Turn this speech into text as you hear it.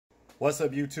What's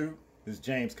up, YouTube? This is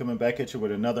James coming back at you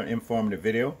with another informative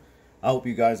video. I hope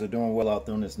you guys are doing well out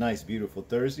there on this nice, beautiful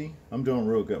Thursday. I'm doing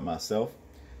real good myself.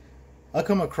 I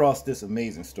come across this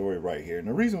amazing story right here. And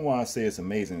the reason why I say it's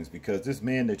amazing is because this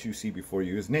man that you see before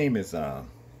you, his name is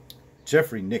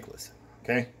Jeffrey Nicolas.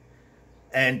 Okay?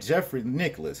 And Jeffrey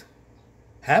Nicolas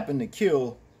happened to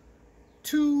kill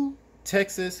two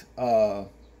Texas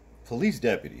police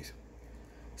deputies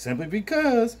simply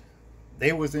because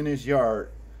they was in his yard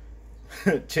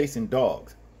chasing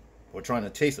dogs, or trying to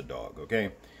chase a dog.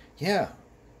 Okay, yeah,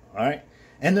 all right.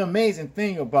 And the amazing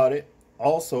thing about it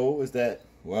also is that,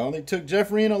 well, they took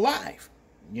Jeffrey in alive.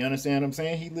 You understand what I'm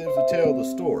saying? He lives to tell the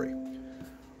story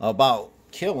about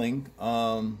killing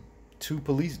two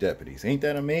police deputies. Ain't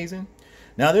that amazing?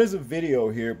 Now there's a video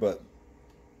here, but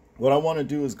what I want to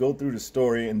do is go through the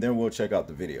story and then we'll check out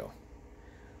the video.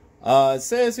 It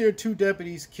says here, two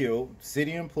deputies killed,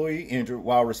 city employee injured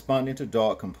while responding to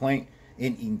dog complaint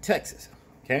in Eaton, Texas.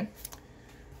 Okay.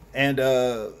 And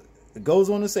it goes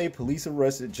on to say police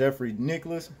arrested Jeffrey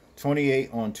Nicolas,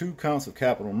 28, on 2 counts of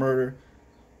capital murder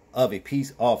of a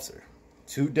peace officer.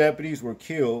 2 deputies were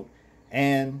killed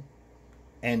and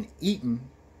an Eaton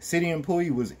city employee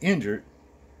was injured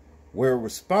while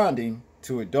responding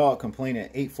to a dog complaint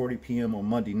at 8:40 p.m. on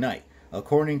Monday night,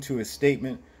 according to a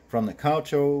statement from the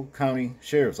Concho County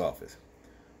Sheriff's Office.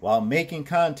 While making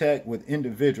contact with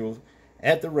individuals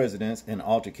at the residence, an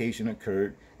altercation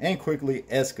occurred and quickly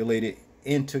escalated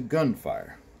into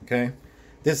gunfire. Okay,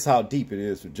 this is how deep it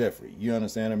is for Jeffrey. You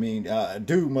understand? I mean,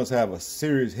 dude must have a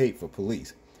serious hate for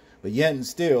police, but yet and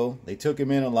still they took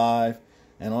him in alive.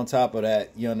 And on top of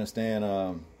that, you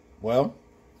understand, well,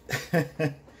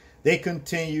 they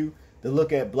continue to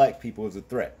look at black people as a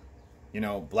threat. You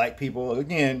know, black people,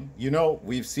 again, you know,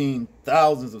 we've seen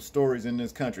thousands of stories in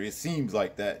this country. It seems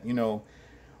like that, you know,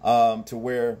 to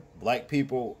where black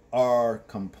people are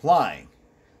complying,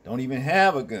 don't even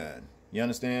have a gun. You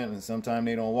understand? And sometimes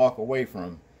they don't walk away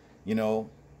from, you know,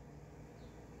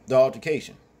 the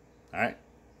altercation. All right.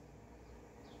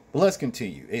 But let's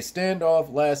continue. A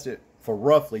standoff lasted for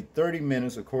roughly 30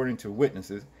 minutes, according to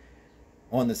witnesses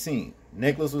on the scene.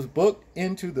 Nicholas was booked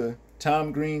into the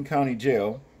Tom Green County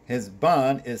Jail. His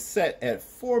bond is set at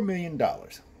 $4 million.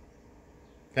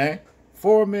 Okay?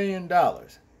 $4 million.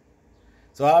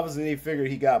 So obviously they figured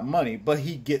he got money, but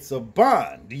he gets a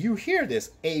bond. Do you hear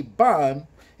this? A bond,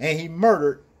 and he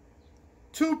murdered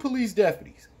 2 police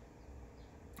deputies.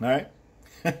 All right?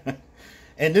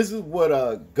 And this is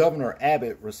what Governor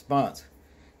Abbott responds,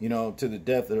 you know, to the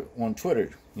death on Twitter.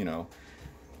 You know,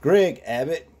 Greg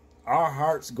Abbott, our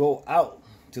hearts go out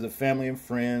to the family and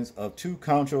friends of 2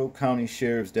 Concho County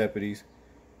Sheriff's deputies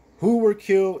who were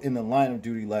killed in the line of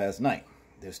duty last night.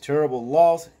 This terrible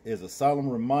loss is a solemn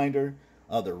reminder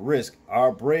of the risk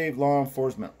our brave law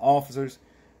enforcement officers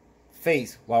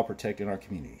face while protecting our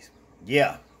communities.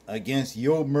 Yeah, against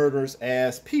your murderous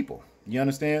ass people. You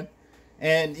understand?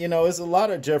 And, you know, there's a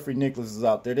lot of Jeffrey Nicolases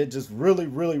out there that just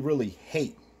really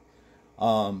hate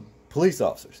police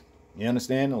officers. You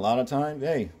understand? A lot of times,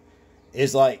 hey,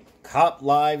 it's like cop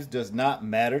lives does not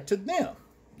matter to them.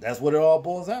 That's what it all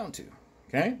boils down to.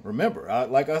 Okay? Remember,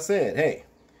 like I said, hey,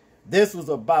 this was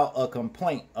about a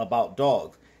complaint about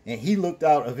dogs. And he looked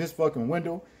out of his fucking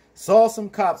window, saw some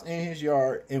cops in his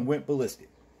yard, and went ballistic.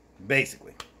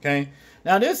 Basically. Okay?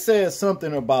 Now, this says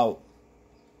something about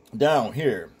down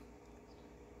here.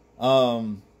 I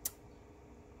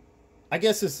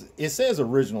guess it says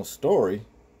original story.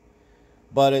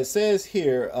 But it says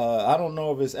here, I don't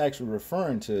know if it's actually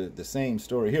referring to the same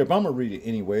story here, but I'm going to read it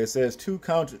anyway. It says 2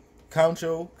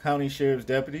 Concho County Sheriff's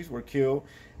deputies were killed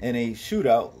in a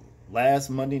shootout last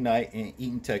Monday night in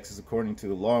Eaton, Texas, according to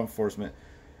the law enforcement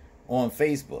on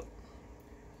Facebook.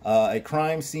 A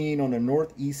crime scene on the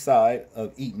northeast side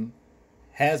of Eaton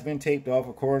has been taped off,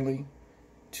 accordingly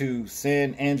to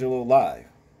San Angelo Live,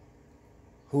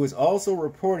 who is also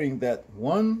reporting that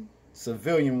 1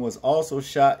 civilian was also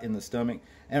shot in the stomach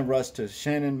and rushed to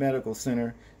Shannon Medical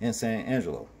Center in San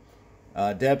Angelo.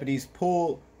 Deputies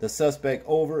pulled the suspect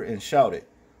over and shouted,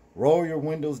 "Roll your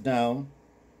windows down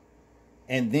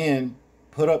and then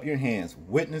put up your hands,"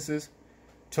 witnesses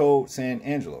told San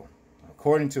Angelo.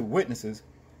 According to witnesses,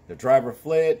 the driver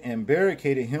fled and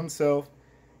barricaded himself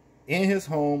in his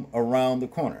home around the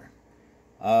corner.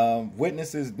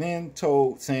 Witnesses then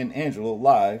told San Angelo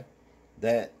Live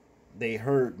that they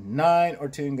heard 9 or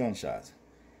 10 gunshots.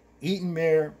 Eaton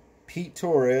Mayor Pete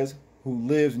Torres, who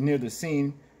lives near the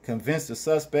scene, convinced the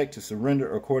suspect to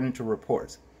surrender, according to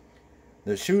reports.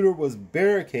 The shooter was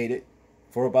barricaded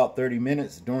for about 30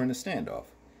 minutes during the standoff.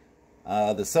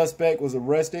 The suspect was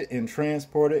arrested and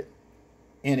transported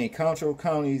in a Concho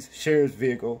County's sheriff's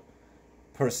vehicle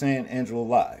per San Angelo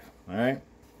Live. All right.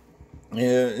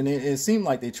 Yeah, and it seemed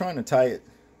like they're trying to tie it,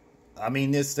 I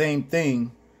mean, this same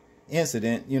thing,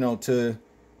 incident, to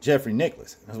Jeffrey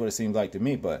Nicolas. That's what it seems like to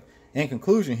me. But in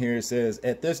conclusion here, it says,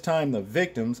 at this time, the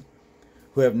victims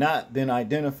who have not been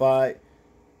identified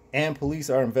and police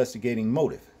are investigating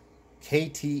motive.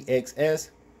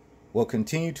 KTXS will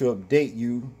continue to update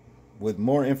you with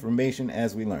more information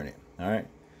as we learn it. All right.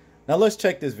 Now let's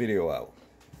check this video out.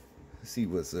 See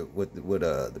what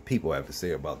the people have to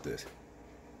say about this.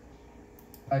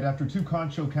 After 2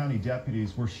 Concho County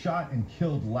deputies were shot and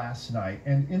killed last night,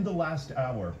 and in the last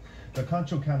hour, the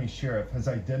Concho County Sheriff has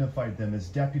identified them as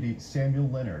Deputy Samuel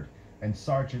Leonard and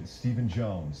Sergeant Stephen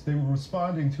Jones. They were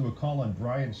responding to a call on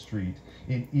Bryant Street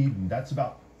in Eden. That's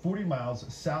about 40 miles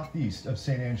southeast of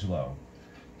San Angelo.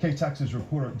 K-Texas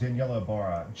reporter Daniela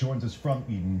Ibarra joins us from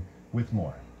Eden with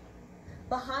more.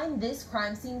 Behind this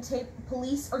crime scene tape,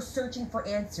 police are searching for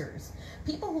answers.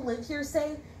 People who live here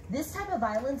say this type of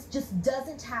violence just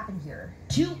doesn't happen here.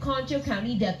 2 Concho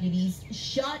County deputies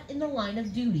shot in the line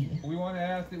of duty. We want to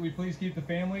ask that we please keep the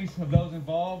families of those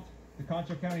involved, the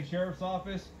Concho County Sheriff's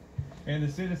Office, and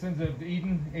the citizens of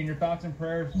Eden in your thoughts and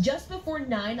prayers. Just before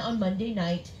 9 on Monday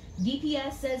night,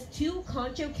 DPS says 2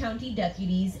 Concho County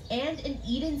deputies and an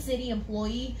Eden City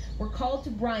employee were called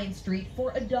to Bryant Street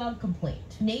for a dog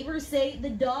complaint. Neighbors say the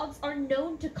dogs are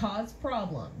known to cause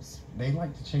problems. They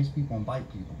like to chase people and bite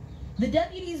people. The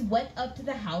deputies went up to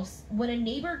the house when a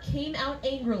neighbor came out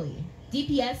angrily.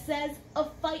 DPS says a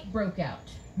fight broke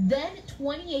out. Then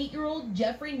 28-year-old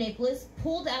Jeffrey Nicolas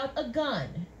pulled out a gun.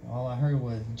 All I heard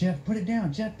was, "Jeff, put it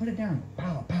down, Jeff, put it down."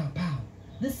 Pow, pow, pow.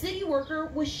 The city worker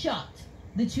was shot.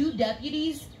 The 2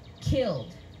 deputies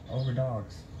killed. Over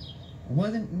dogs.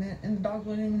 And the dog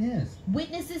wasn't even his.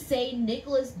 Witnesses say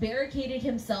Nicholas barricaded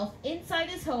himself inside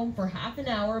his home for half an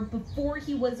hour before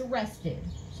he was arrested.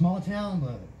 Small town,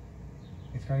 but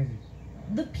it's crazy.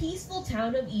 The peaceful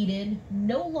town of Eden,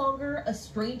 no longer a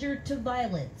stranger to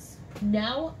violence.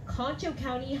 Now, Concho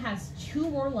County has 2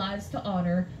 more lives to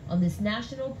honor on this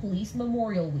National Police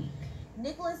Memorial Week.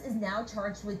 Nicholas is now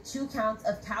charged with 2 counts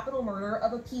of capital murder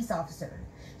of a peace officer.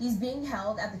 He's being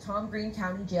held at the Tom Green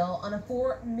County Jail on a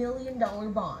 $4 million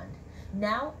bond.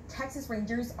 Now, Texas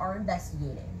Rangers are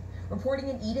investigating. Reporting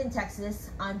in Eden,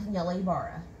 Texas, I'm Daniela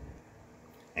Ibarra.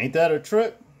 Ain't that a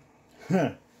trip?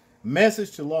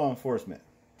 Message to law enforcement.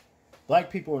 Black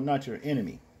people are not your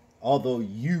enemy, although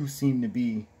you seem to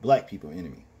be black people's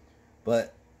enemy.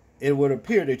 But it would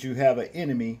appear that you have an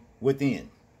enemy within,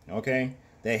 okay?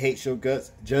 That hates your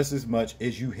guts just as much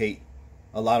as you hate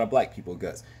a lot of black people's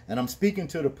guts. And I'm speaking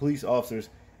to the police officers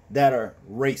that are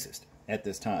racist at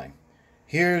this time.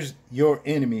 Here's your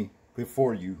enemy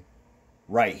before you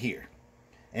right here.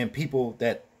 And people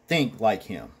that think like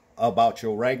him about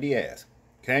your raggedy ass.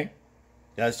 Okay?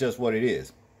 That's just what it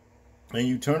is. And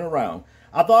you turn around.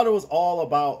 I thought it was all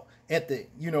about at the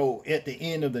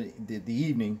end of the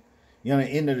evening, the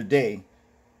end of the day,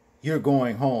 you're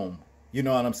going home. You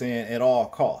know what I'm saying? At all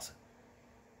costs.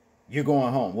 You're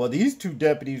going home. Well, these 2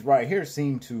 deputies right here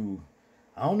seem to,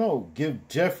 I don't know, give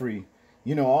Jeffrey,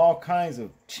 all kinds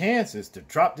of chances to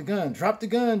drop the gun. Drop the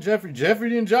gun, Jeffrey. Jeffrey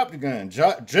didn't drop the gun.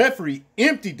 Jeffrey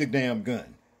emptied the damn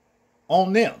gun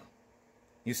on them.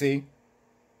 You see?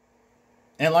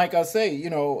 And like I say,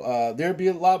 there'd be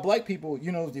a lot of black people,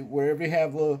 wherever you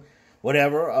have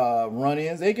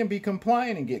run-ins, they can be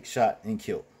compliant and get shot and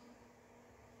killed.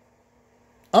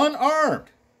 Unarmed.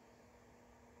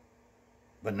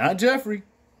 But not Jeffrey.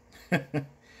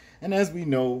 And as we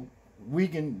know, we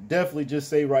can definitely just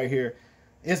say right here,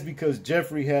 it's because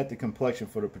Jeffrey had the complexion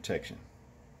for the protection.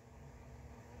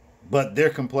 But their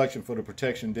complexion for the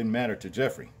protection didn't matter to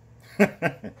Jeffrey.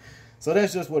 So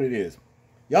that's just what it is.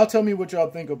 Y'all tell me what y'all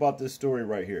think about this story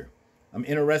right here. I'm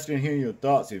interested in hearing your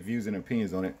thoughts, your views, and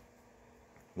opinions on it.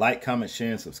 Like, comment,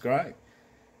 share, and subscribe.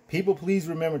 People, please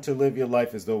remember to live your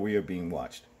life as though we are being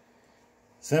watched.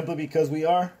 Simply because we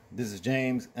are. This is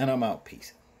James, and I'm out.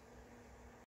 Peace.